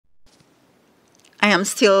am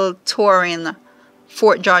still touring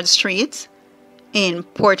Fort George Street in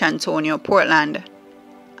Port Antonio, Portland,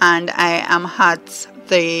 and I am at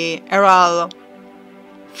the Errol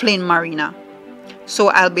Flynn Marina. So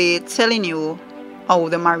I'll be telling you how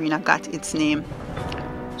the marina got its name.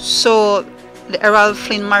 So the Errol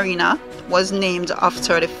Flynn Marina was named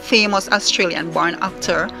after the famous Australian-born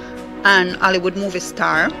actor and Hollywood movie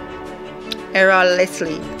star Errol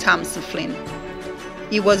Leslie Thomson Flynn.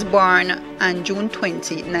 He was born on June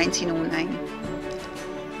 20, 1909.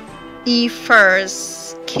 He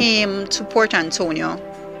first came to Port Antonio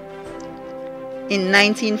in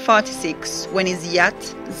 1946 when his yacht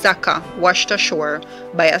Zaca washed ashore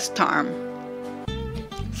by a storm.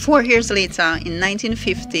 4 years later, in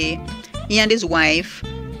 1950, he and his wife,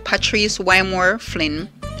 Patrice Wymore Flynn,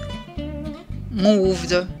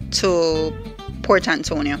 moved to Port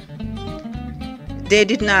Antonio. They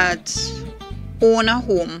did not own a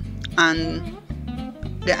home on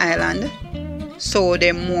the island, so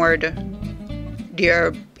they moored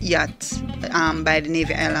their yacht by the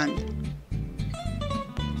Navy Island.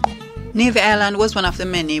 Navy Island was one of the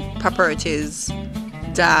many properties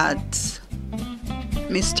that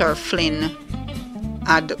Mr. Flynn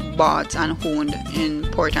had bought and owned in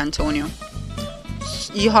Port Antonio.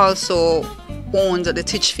 He also owned the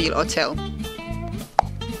Titchfield Hotel.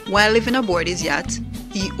 While living aboard his yacht,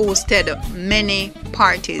 he hosted many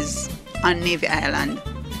parties on Navy Island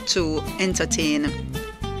to entertain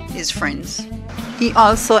his friends. He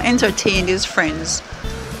also entertained his friends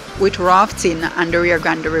with rafting on the Rio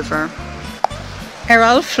Grande River.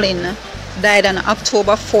 Errol Flynn died on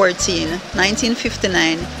October 14,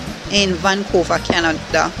 1959 in Vancouver,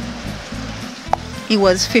 Canada. He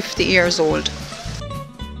was 50 years old.